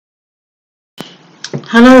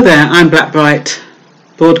Hello there, I'm Blackbright,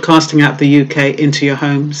 broadcasting out of the UK into your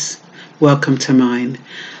homes. Welcome to mine.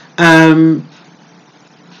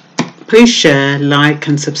 Please share, like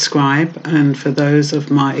and subscribe, and for those of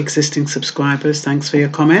my existing subscribers, thanks for your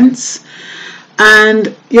comments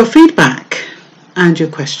and your feedback and your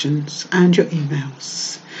questions and your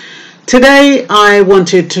emails. Today I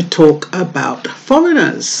wanted to talk about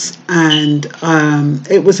foreigners, and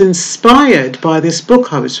it was inspired by this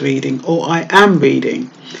book I was reading, or I am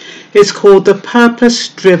reading. It's called The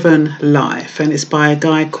Purpose-Driven Life, and it's by a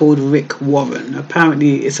guy called Rick Warren.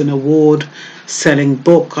 Apparently it's an award-selling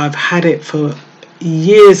book. I've had it for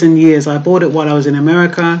years and years. I bought it while I was in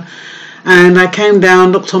America, and I came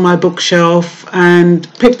down, looked on my bookshelf and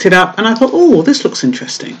picked it up, and I thought, oh, this looks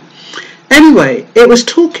interesting. Anyway, it was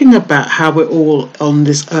talking about how we're all on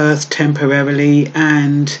this earth temporarily,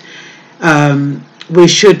 and we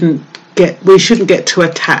shouldn't get too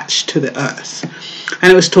attached to the earth.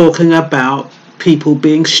 And it was talking about people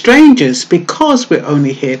being strangers because we're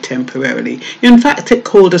only here temporarily. In fact, it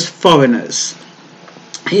called us foreigners.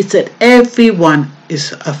 He said everyone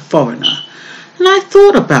is a foreigner. And I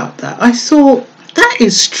thought about that. I thought, that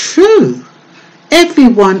is true.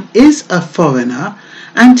 Everyone is a foreigner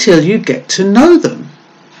until you get to know them.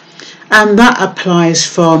 And that applies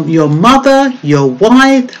from your mother, your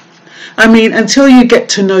wife. Until you get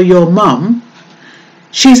to know your mum,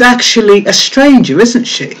 she's actually a stranger, isn't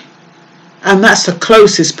she? And that's the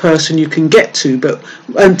closest person you can get to. But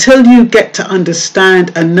until you get to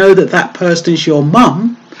understand and know that that person is your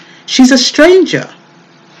mum, she's a stranger.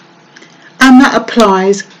 And that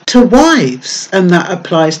applies to wives, and that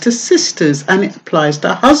applies to sisters, and it applies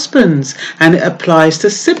to husbands, and it applies to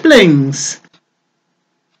siblings.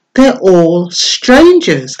 They're all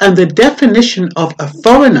strangers, and the definition of a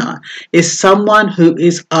foreigner is someone who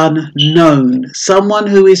is unknown, someone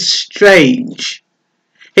who is strange.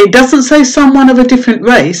 It doesn't say someone of a different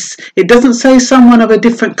race. It doesn't say someone of a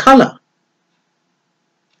different colour.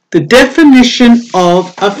 The definition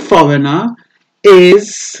of a foreigner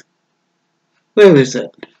is... where is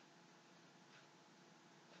it?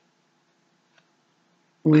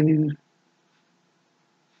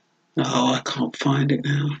 Oh, I can't find it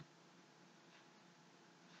now.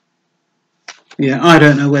 Yeah, I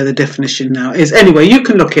don't know where the definition now is. Anyway, you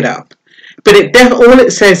can look it up. But all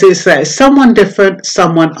it says is that it's someone different,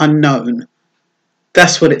 someone unknown.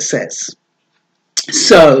 That's what it says.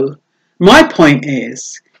 So, my point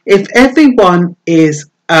is, if everyone is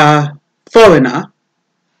a foreigner,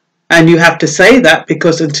 and you have to say that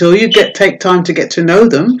because until you take time to get to know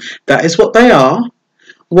them, that is what they are.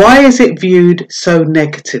 Why is it viewed so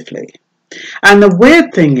negatively? And the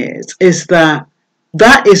weird thing is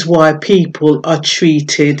that is why people are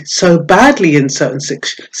treated so badly in certain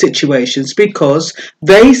situations, because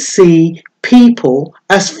they see people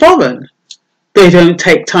as foreign. They don't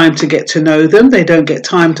take time to get to know them. They don't get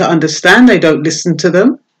time to understand. They don't listen to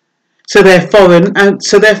them. So they're foreign,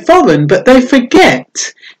 but they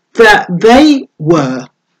forget that they were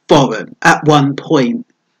foreign at one point.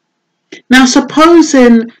 Now,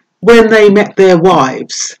 supposing when they met their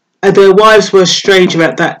wives were a stranger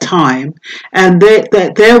at that time, and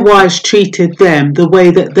their wives treated them the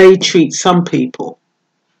way that they treat some people,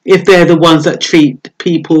 if they're the ones that treat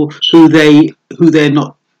people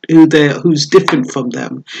who's different from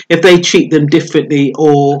them, if they treat them differently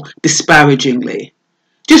or disparagingly,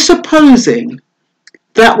 just supposing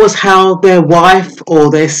that was how their wife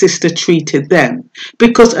or their sister treated them.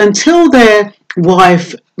 Because until their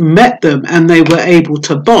wife met them and they were able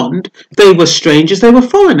to bond, they were strangers, they were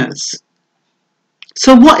foreigners.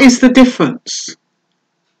 So what is the difference?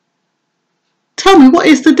 Tell me, what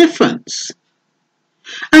is the difference?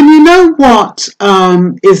 And you know what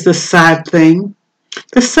is the sad thing?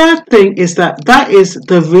 The sad thing is that is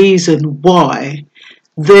the reason why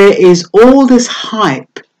there is all this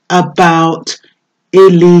hype about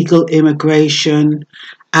illegal immigration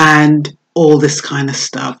and all this kind of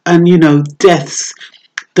stuff, and deaths.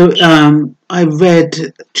 I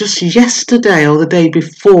read just yesterday or the day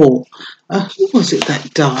before, who was it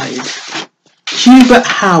that died? Hubert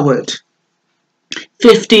Howard,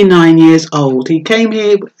 59 years old. He came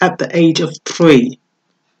here at the age of 3,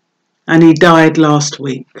 and he died last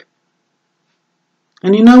week.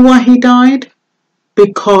 And you know why he died?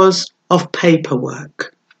 Because of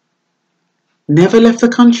paperwork. Never left the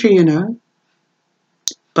country,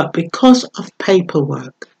 but because of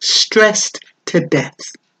paperwork, stressed to death.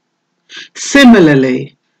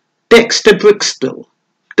 Similarly, Dexter Bristol,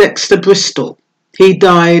 he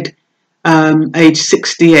died age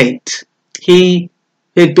 68. He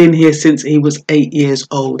had been here since he was 8 years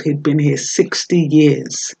old. He'd been here 60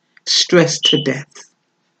 years. stressed to death.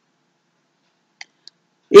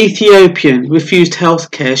 Ethiopian refused health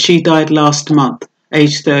care. She died last month,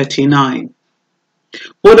 aged 39.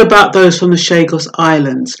 What about those from the Chagos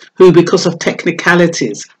Islands who, because of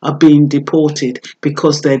technicalities, are being deported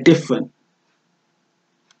because they're different?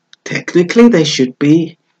 Technically, they should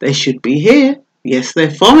be here. Yes, they're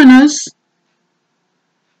foreigners.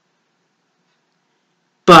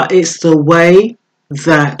 But it's the way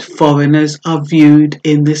that foreigners are viewed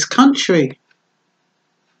in this country.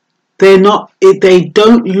 They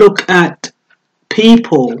don't look at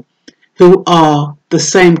people who are the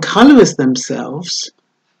same colour as themselves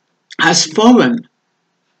as foreign.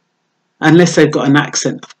 Unless they've got an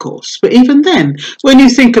accent, of course. But even then, when you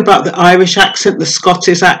think about the Irish accent, the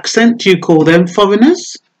Scottish accent, do you call them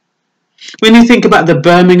foreigners? When you think about the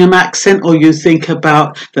Birmingham accent or you think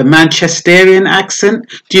about the Manchesterian accent,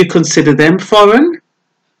 do you consider them foreign?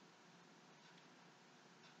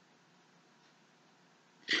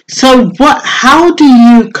 So how do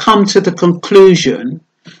you come to the conclusion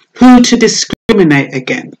who to discriminate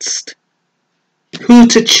against, who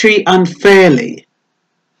to treat unfairly,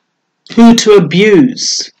 who to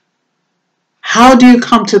abuse? How do you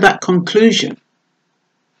come to that conclusion?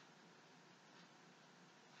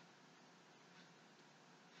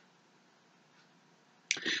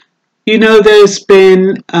 You know, there's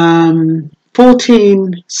been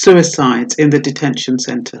 14 suicides in the detention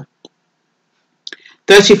centre.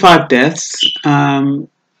 35 deaths,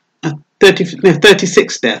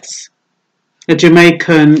 36 deaths. A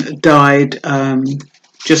Jamaican died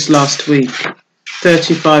just last week,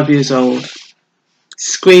 35 years old,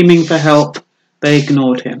 screaming for help. They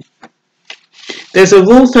ignored him. There's a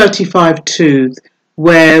Rule 35 too,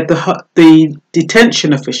 where the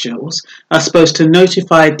detention officials are supposed to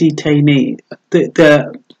notify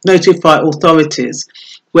notify authorities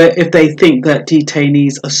where if they think that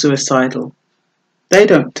detainees are suicidal. They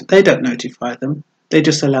don't notify them. They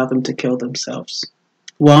just allow them to kill themselves.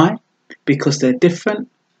 Why? Because they're different.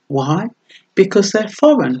 Why? Because they're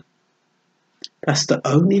foreign. That's the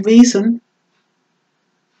only reason.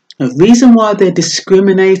 The reason why they're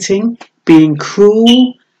discriminating, being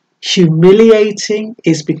cruel, humiliating,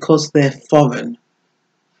 is because they're foreign.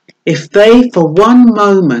 If they, for one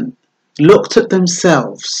moment, looked at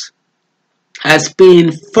themselves as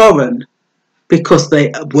being foreign because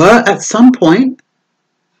they were at some point,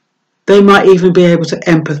 they might even be able to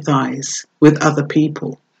empathize with other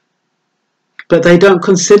people. But they don't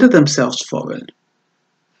consider themselves foreign.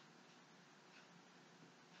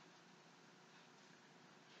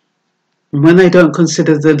 And when they don't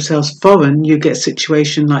consider themselves foreign, you get a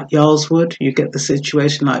situation like Yarlswood, you get the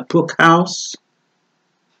situation like Brookhouse,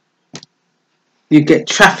 you get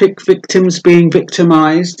traffic victims being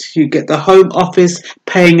victimised, you get the Home Office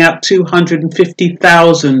paying out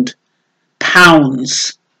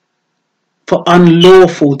 £250,000 for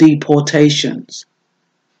unlawful deportations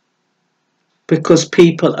because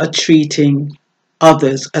people are treating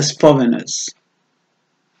others as foreigners.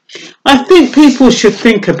 I think people should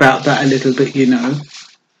think about that a little bit, you know.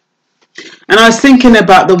 And I was thinking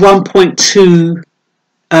about the 1.2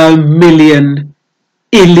 million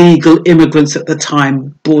illegal immigrants at the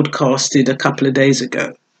time broadcasted a couple of days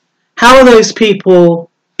ago. How are those people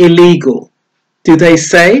illegal? Do they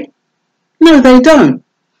say? No, they don't.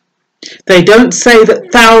 They don't say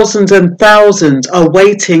that thousands and thousands are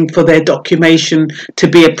waiting for their documentation to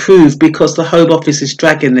be approved because the Home Office is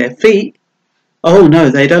dragging their feet. Oh no,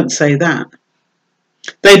 they don't say that.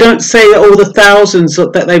 They don't say that all the thousands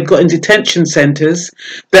that they've got in detention centres,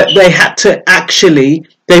 that they had to actually,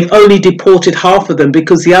 they've only deported half of them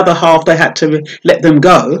because the other half they had to let them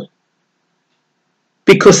go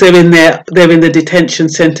because they're in the detention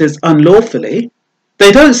centres unlawfully.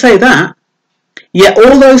 They don't say that. Yet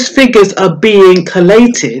all those figures are being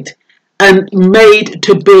collated and made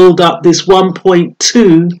to build up this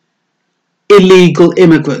 1.2 illegal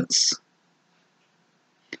immigrants.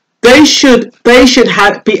 They should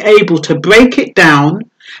be able to break it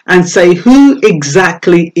down and say who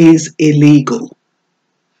exactly is illegal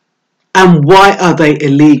and why are they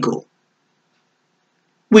illegal.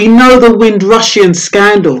 We know the Windrussian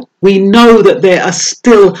scandal. We know that there are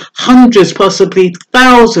still hundreds, possibly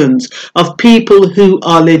thousands of people who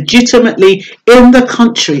are legitimately in the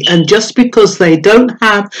country, and just because they don't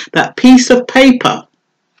have that piece of paper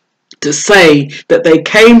to say that they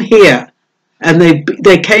came here and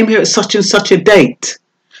they came here at such and such a date,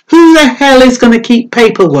 who the hell is going to keep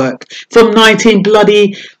paperwork from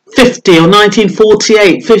 1950 or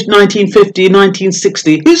 1948, 1950,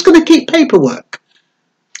 1960? Who's going to keep paperwork?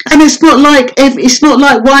 And it's not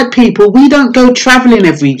like white people. We don't go travelling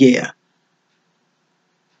every year.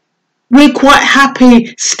 We're quite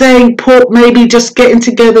happy staying put, maybe just getting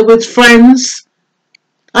together with friends.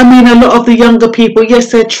 I mean, a lot of the younger people,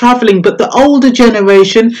 yes, they're travelling, but the older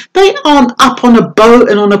generation, they aren't up on a boat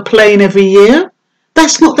and on a plane every year.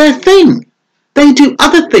 That's not their thing. They do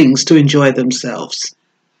other things to enjoy themselves.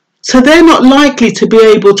 So they're not likely to be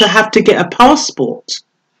able to have to get a passport.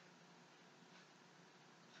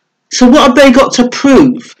 So what have they got to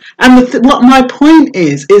prove? And what my point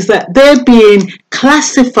is that they're being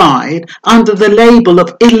classified under the label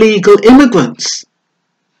of illegal immigrants.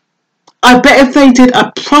 I bet if they did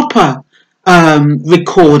a proper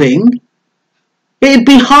recording, it'd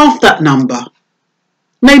be half that number.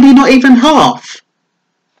 Maybe not even half.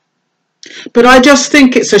 But I just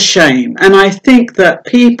think it's a shame. And I think that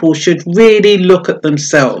people should really look at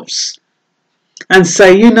themselves and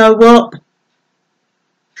say, you know what?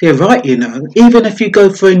 You're right, you know, even if you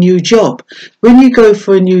go for a new job, when you go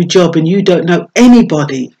for a new job and you don't know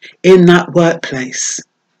anybody in that workplace,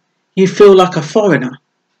 you feel like a foreigner.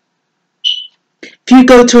 If you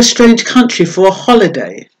go to a strange country for a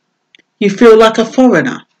holiday, you feel like a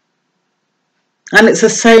foreigner. And it's the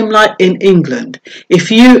same like in England. If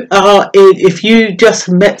you just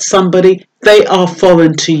met somebody, they are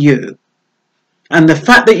foreign to you. And the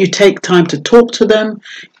fact that you take time to talk to them,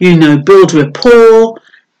 you know, build rapport,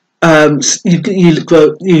 you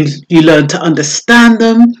learn to understand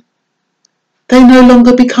them, they no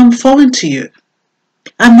longer become foreign to you.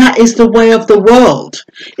 And that is the way of the world.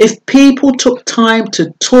 If people took time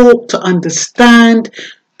to talk, to understand,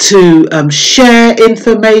 to share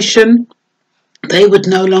information, they would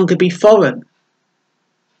no longer be foreign.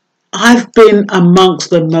 I've been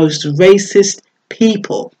amongst the most racist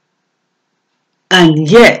people. And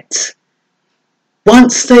yet,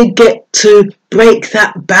 once they get to break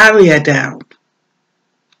that barrier down,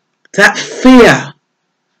 that fear,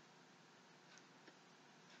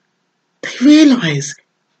 they realise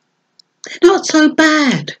they're not so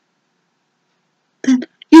bad.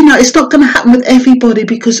 You know, it's not going to happen with everybody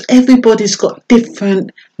because everybody's got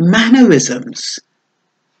different mannerisms.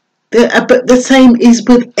 But the same is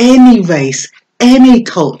with any race, any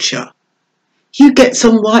culture. You get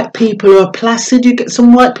some white people who are placid, you get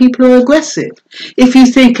some white people who are aggressive. If you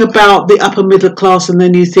think about the upper middle class and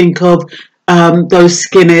then you think of those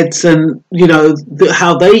skinheads and, you know,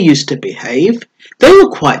 how they used to behave, they were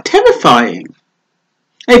quite terrifying.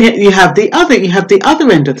 And yet you have the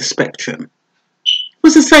other end of the spectrum. It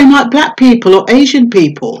was the same like black people or Asian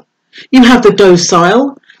people. You have the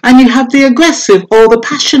docile and you have the aggressive or the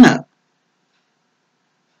passionate.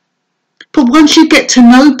 But once you get to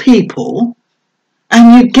know people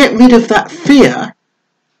and you get rid of that fear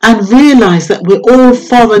and realise that we're all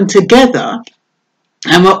foreign together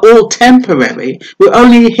and we're all temporary, we're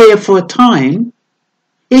only here for a time,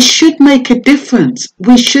 it should make a difference.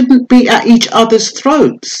 We shouldn't be at each other's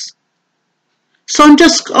throats. So I'm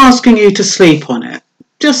just asking you to sleep on it.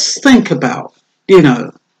 Just think about, you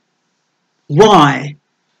know, why,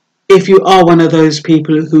 if you are one of those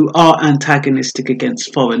people who are antagonistic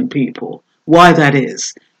against foreign people, why that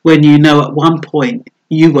is, when you know at one point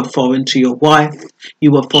you were foreign to your wife,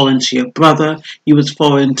 you were foreign to your brother, you was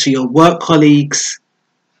foreign to your work colleagues,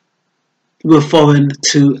 you were foreign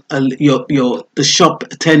to the shop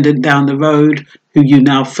attendant down the road who you're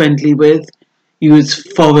now friendly with, you was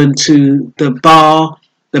foreign to the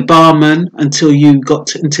barman until he got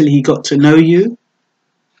to know you.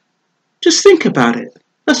 Just think about it.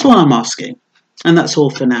 That's all I'm asking. And that's all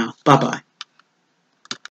for now. Bye-bye.